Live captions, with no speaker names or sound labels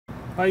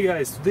Hi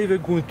guys, today we're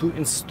going to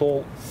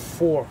install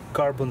 4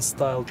 carbon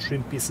style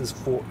trim pieces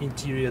for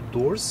interior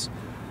doors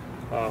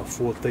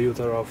for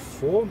Toyota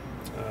RAV4.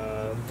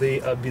 They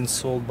have been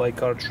sold by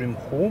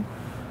CartRimhome.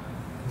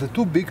 The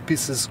 2 big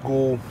pieces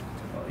go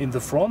in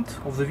the front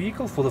of the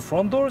vehicle for the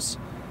front doors,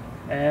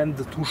 and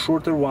the 2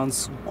 shorter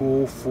ones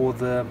go for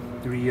the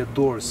rear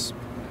doors.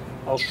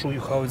 I'll show you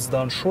how it's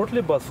done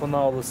shortly, but for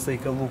now let's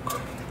take a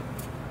look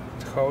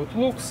at how it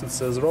looks. It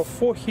says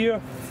RAV4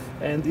 here,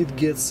 and it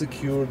gets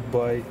secured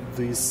by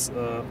this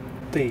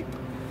tape.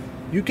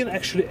 You can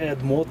actually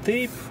add more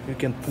tape. You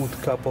can put a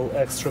couple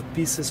extra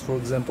pieces, for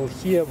example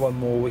here, one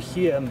more over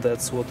here, and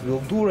that's what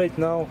we'll do right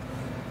now.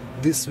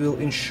 This will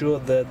ensure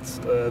that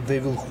they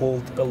will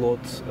hold a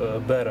lot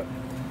better.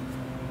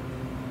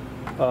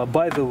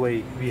 By the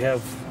way, we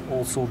have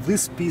also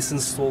this piece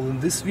installed in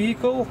this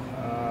vehicle.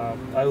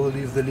 I will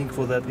leave the link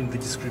for that in the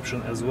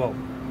description as well.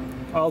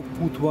 I'll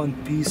put one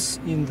piece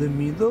in the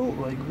middle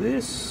like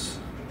this,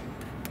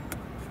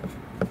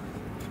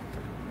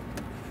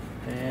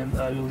 and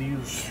I will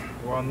use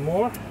one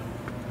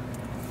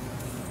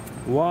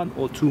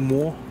or two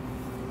more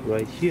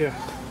right here,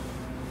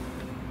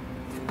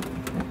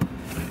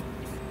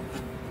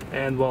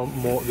 and one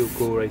more will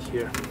go right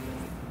here.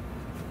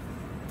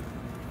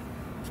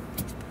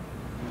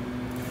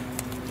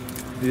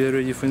 We are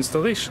ready for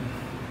installation.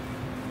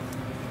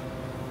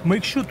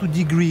 Make sure to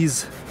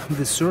degrease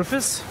the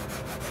surface.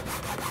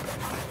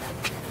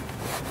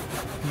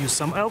 Use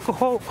some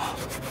alcohol.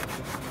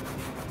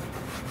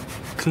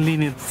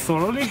 Clean it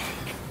thoroughly.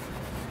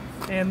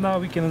 And now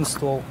we can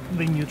install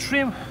the new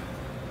trim.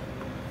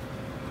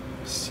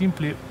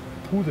 Simply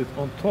put it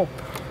on top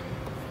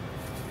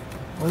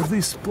of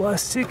this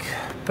plastic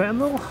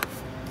panel,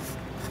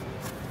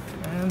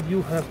 and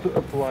you have to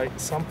apply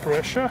some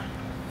pressure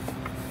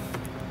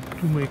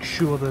to make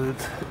sure that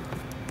it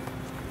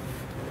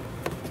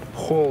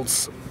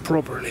holds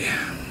properly.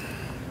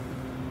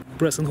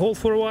 Press and hold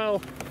for a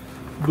while,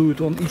 do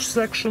it on each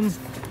section,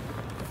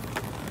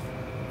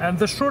 and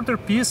the shorter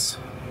piece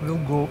will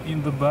go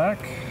in the back.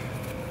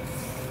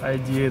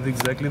 Idea is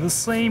exactly the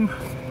same.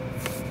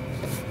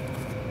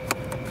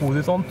 Put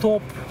it on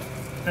top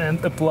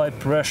and apply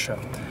pressure.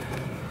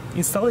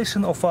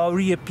 Installation of our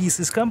rear piece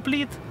is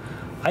complete.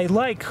 I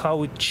like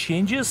how it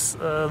changes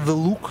the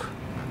look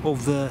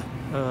of the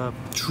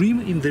trim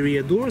in the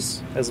rear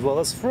doors as well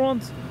as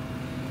front,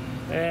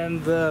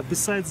 and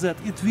besides that,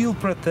 it will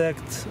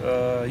protect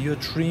your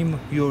trim,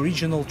 your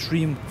original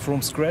trim,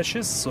 from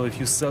scratches. So if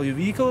you sell your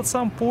vehicle at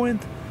some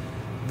point,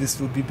 this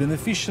will be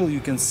beneficial.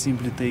 You can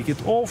simply take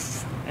it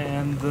off,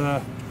 and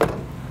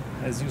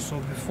as you saw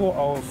before,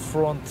 our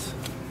front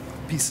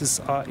pieces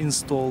are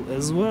installed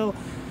as well,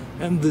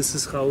 and this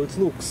is how it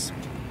looks.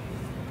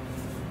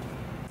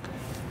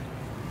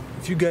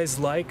 If you guys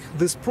like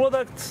this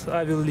product,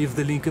 I will leave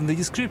the link in the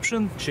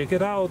description. Check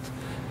it out,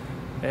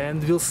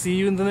 and we'll see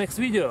you in the next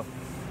video.